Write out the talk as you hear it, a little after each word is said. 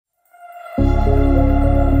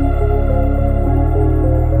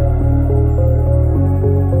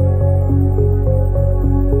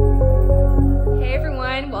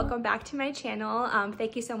welcome back to my channel.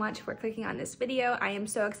 Thank you so much for clicking on this video. I am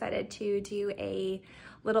so excited to do a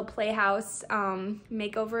little Playhouse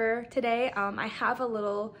makeover today. I have a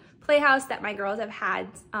little Playhouse that my girls have had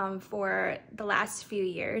for the last few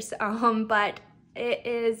years, but it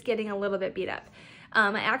is getting a little bit beat up.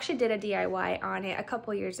 I actually did a DIY on it a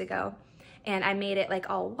couple years ago, and I made it like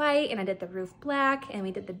all white, and I did the roof black, and we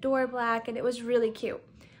did the door black, and it was really cute.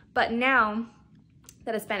 But now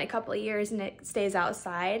that it's been a couple of years and it stays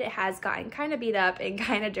outside, it has gotten kind of beat up and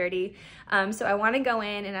kind of dirty. So I want to go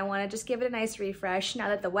in and I want to just give it a nice refresh. Now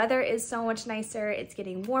that the weather is so much nicer, it's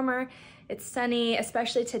getting warmer, it's sunny,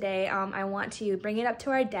 especially today. I want to bring it up to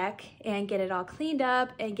our deck and get it all cleaned up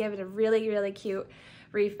and give it a really, really cute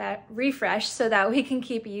refresh so that we can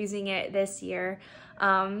keep using it this year.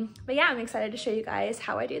 But yeah, I'm excited to show you guys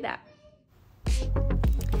how I do that.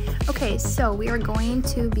 Okay, so we are going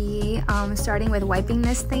to be starting with wiping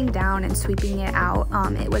this thing down and sweeping it out.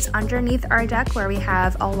 It was underneath our deck where we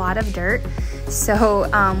have a lot of dirt. So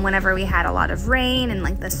whenever we had a lot of rain and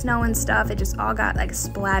like the snow and stuff, it just all got like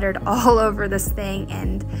splattered all over this thing,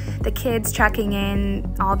 and the kids tracking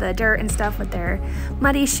in all the dirt and stuff with their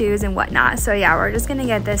muddy shoes and whatnot. So yeah, we're just gonna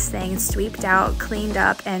get this thing sweeped out, cleaned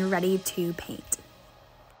up, and ready to paint.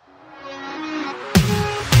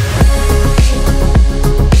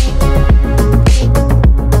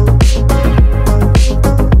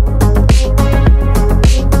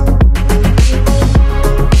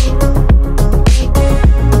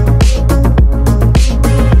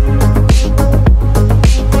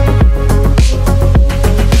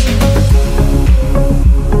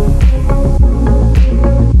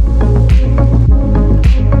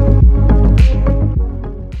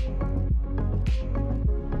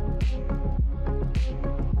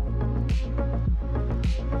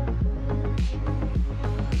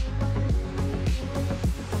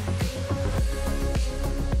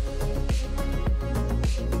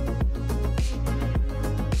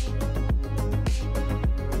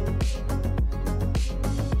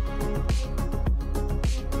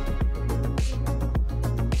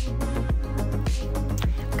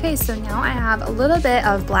 Okay, so now I have a little bit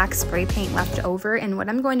of black spray paint left over, and what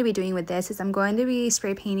I'm going to be doing with this is I'm going to be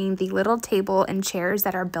spray painting the little table and chairs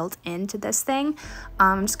that are built into this thing.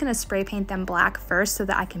 I'm just going to spray paint them black first so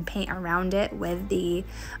that I can paint around it with the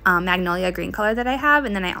magnolia green color that I have,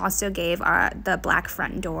 and then I also gave the black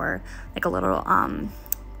front door like a little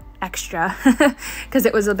extra because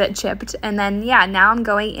it was a bit chipped. And then yeah, now I'm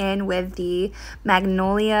going in with the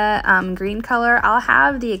magnolia green color. I'll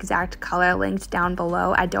have the exact color linked down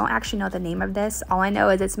below. I don't actually know the name of this. All I know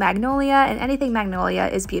is it's magnolia, and anything magnolia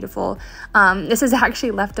is beautiful. This is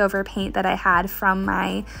actually leftover paint that I had from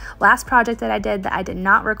my last project that I did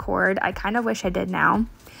not record. I kind of wish I did now,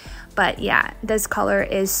 but yeah, this color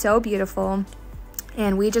is so beautiful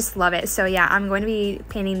and we just love it. So yeah, I'm going to be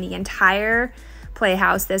painting the entire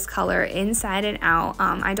Playhouse this color inside and out.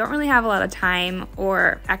 I don't really have a lot of time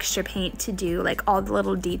or extra paint to do like all the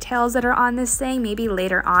little details that are on this thing. Maybe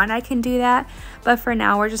later on I can do that, but for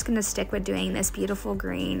now we're just gonna stick with doing this beautiful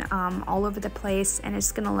green all over the place, and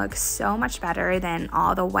it's gonna look so much better than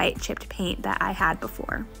all the white chipped paint that I had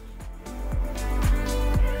before.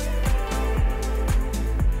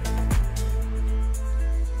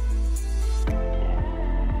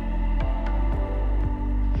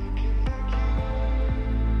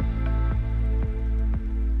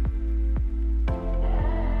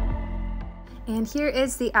 And here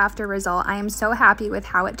is the after result. I am so happy with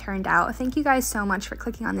how it turned out. Thank you guys so much for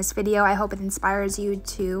clicking on this video. I hope it inspires you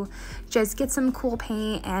to just get some cool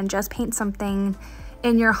paint and just paint something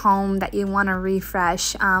in your home that you want to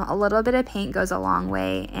refresh. A little bit of paint goes a long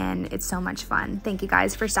way, and it's so much fun. Thank you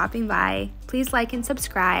guys for stopping by. Please like and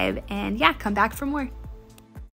subscribe, and yeah, come back for more.